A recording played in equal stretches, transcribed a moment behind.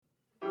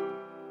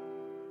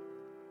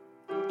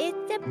It's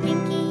the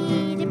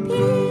Pinky the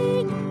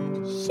Pig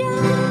Show.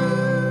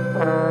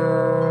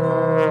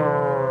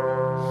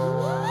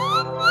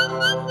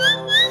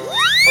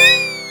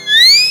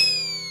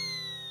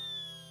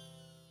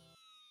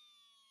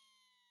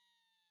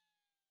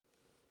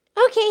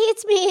 Okay,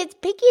 it's me. It's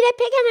Pinky the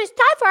Pig, and it's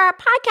time for our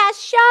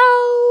podcast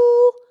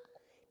show.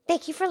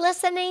 Thank you for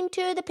listening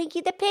to the Pinky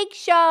the Pig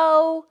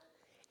Show.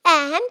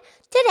 And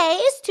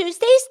today is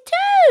Tuesday's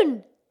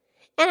Tune.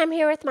 And I'm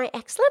here with my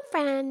excellent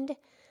friend,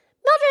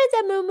 Mildred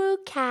the Moo Moo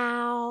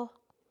Cow.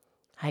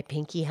 Hi,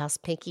 Pinky. How's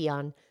Pinky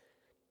on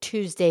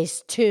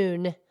Tuesday's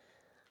Tune?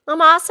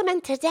 I'm awesome,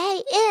 and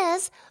today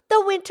is the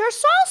winter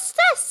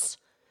solstice.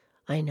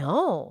 I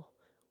know.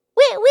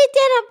 We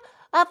did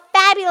a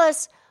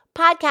fabulous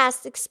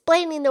podcast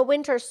explaining the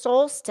winter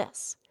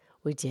solstice.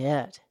 We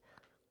did.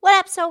 What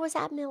episode was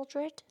that,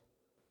 Mildred?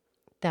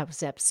 That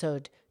was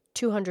episode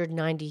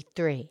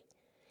 293.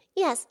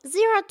 Yes,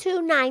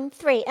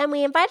 0293. And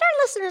we invite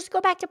our listeners to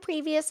go back to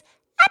previous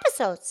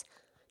episodes.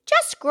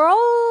 Just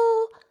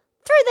scroll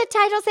through the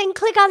titles and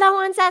click on the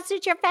ones that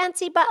suit your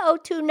fancy. But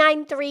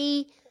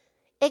 0293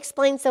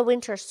 explains the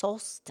winter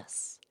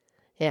solstice.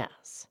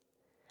 Yes.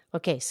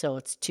 Okay, so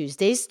it's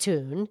Tuesday's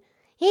Tune.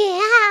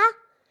 Yeah.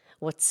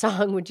 What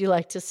song would you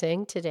like to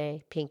sing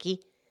today,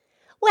 Pinky?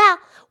 Well,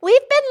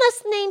 we've been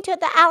listening to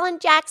the Alan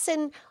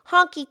Jackson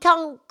Honky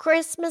Tonk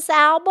Christmas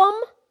album.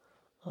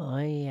 Oh,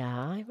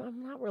 yeah,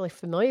 I'm not really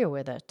familiar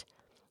with it.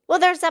 Well,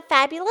 there's a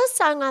fabulous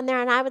song on there,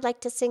 and I would like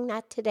to sing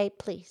that today,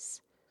 please.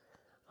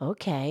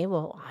 Okay,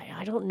 well,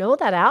 I don't know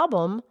that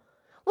album.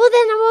 Well,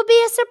 then it will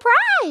be a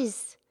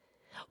surprise.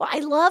 Well, I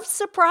love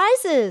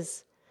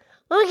surprises.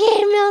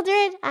 Okay,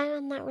 Mildred,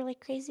 I'm not really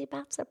crazy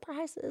about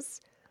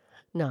surprises.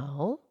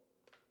 No.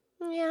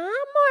 Yeah,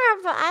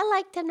 I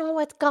like to know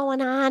what's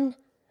going on.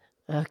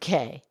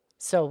 Okay,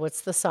 so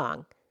what's the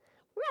song?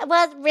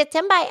 Well,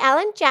 written by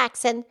Alan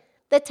Jackson.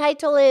 The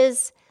title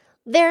is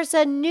There's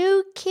a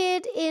New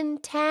Kid in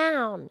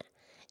Town.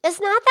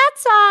 It's not that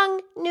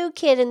song, New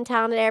Kid in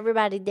Town, that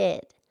everybody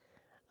did.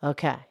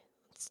 Okay,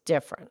 it's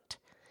different.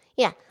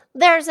 Yeah,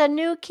 there's a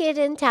new kid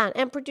in town.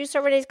 And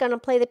producer Renee's going to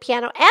play the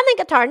piano and the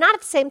guitar, not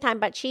at the same time,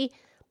 but she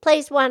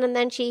plays one and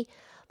then she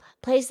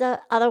plays the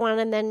other one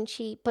and then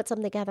she puts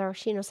them together.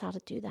 She knows how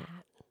to do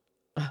that.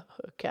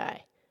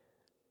 Okay.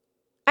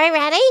 Are you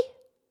ready?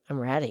 I'm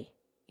ready.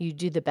 You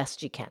do the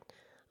best you can.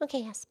 Okay,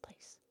 yes,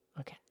 please.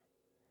 Okay.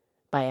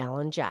 By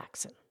Alan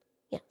Jackson.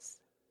 Yes.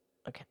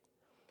 Okay.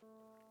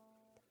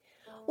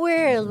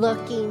 We're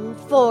looking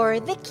for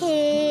the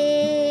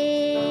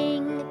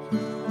King,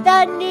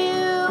 the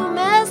new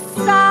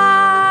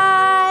Messiah.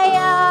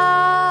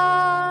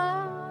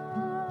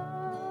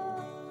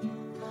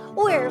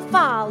 We're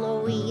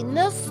following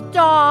the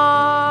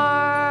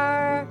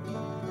star,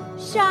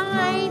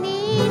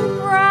 shining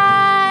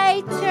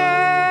brighter.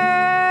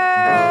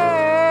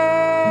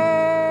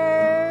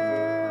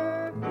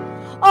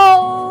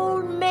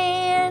 Old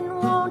man,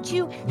 won't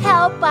you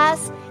help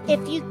us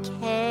if you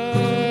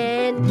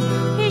can?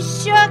 He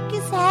shook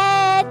his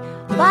head,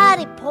 but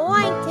he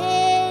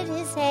pointed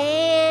his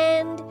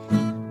hand.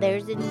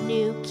 There's a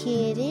new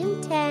kid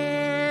in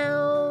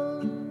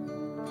town,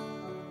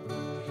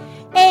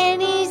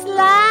 and he's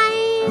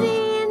lying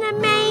in a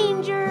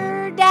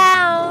manger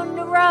down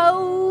the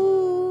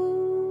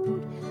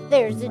road.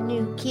 There's a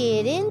new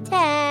kid in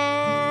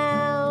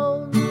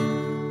town,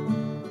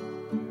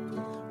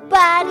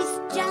 but he's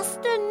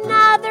just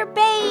another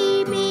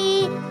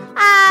baby,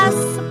 I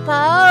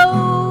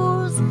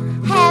suppose.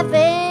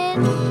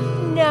 Heaven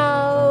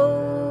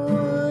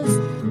knows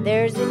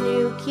there's a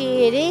new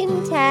kid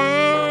in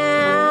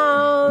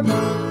town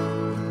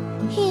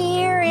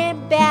here in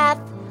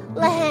Bethlehem.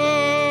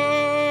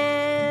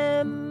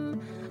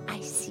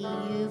 I see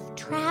you've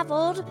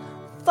traveled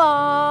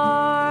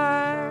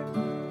far,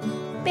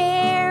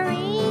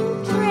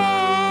 bearing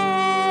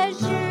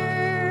treasures.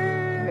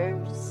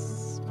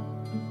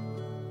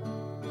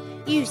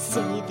 You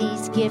see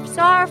these gifts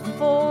are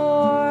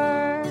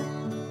for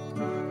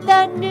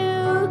the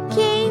new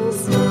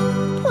king's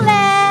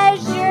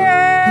pleasure.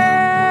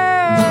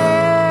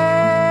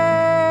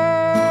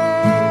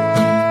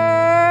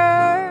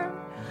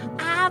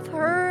 I've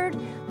heard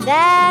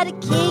that a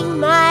king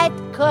might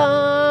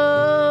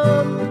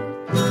come,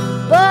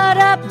 but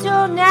up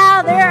till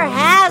now there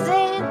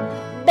hasn't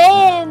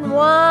been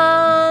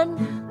one.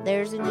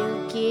 There's a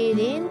new kid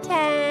in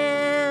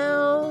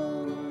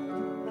town,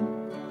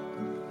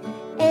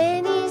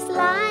 and he's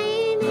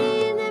lying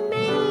in a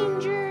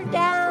manger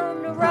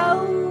down the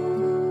road.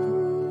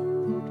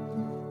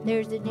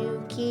 There's a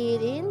new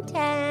kid in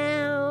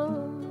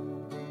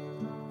town,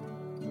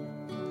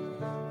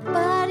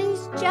 but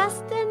he's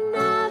just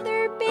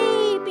another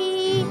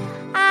baby,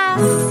 I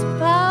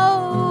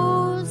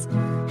suppose.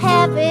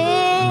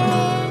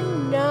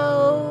 Heaven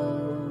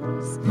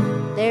knows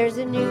there's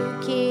a new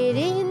kid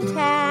in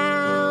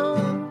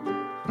town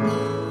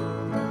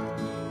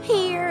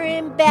here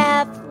in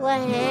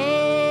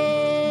Bethlehem.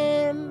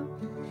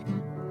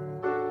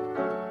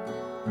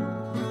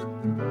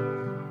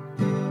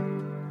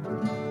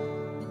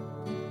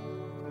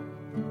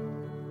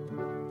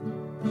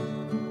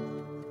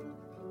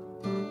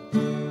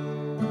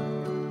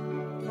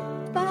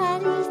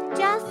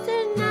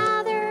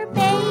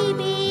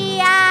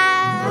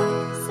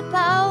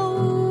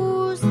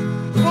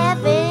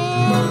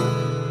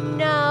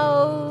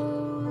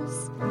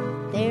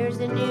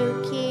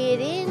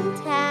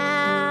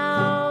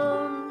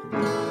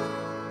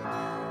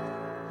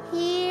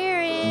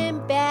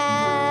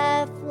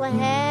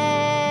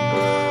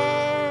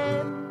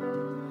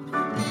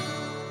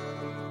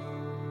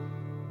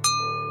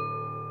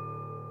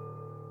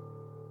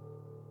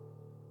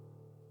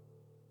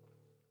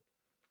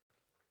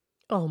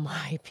 Oh,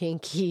 my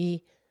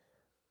Pinky.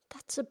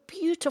 That's a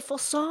beautiful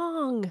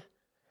song.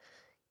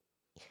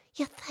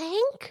 You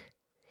think?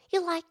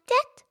 You liked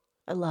it?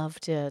 I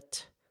loved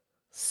it.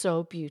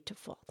 So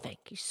beautiful.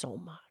 Thank you so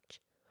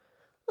much.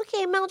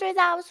 Okay, Mildred,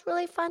 that was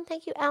really fun.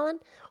 Thank you, Ellen.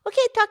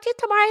 Okay, talk to you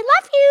tomorrow. I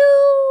love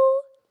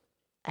you.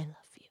 I love you.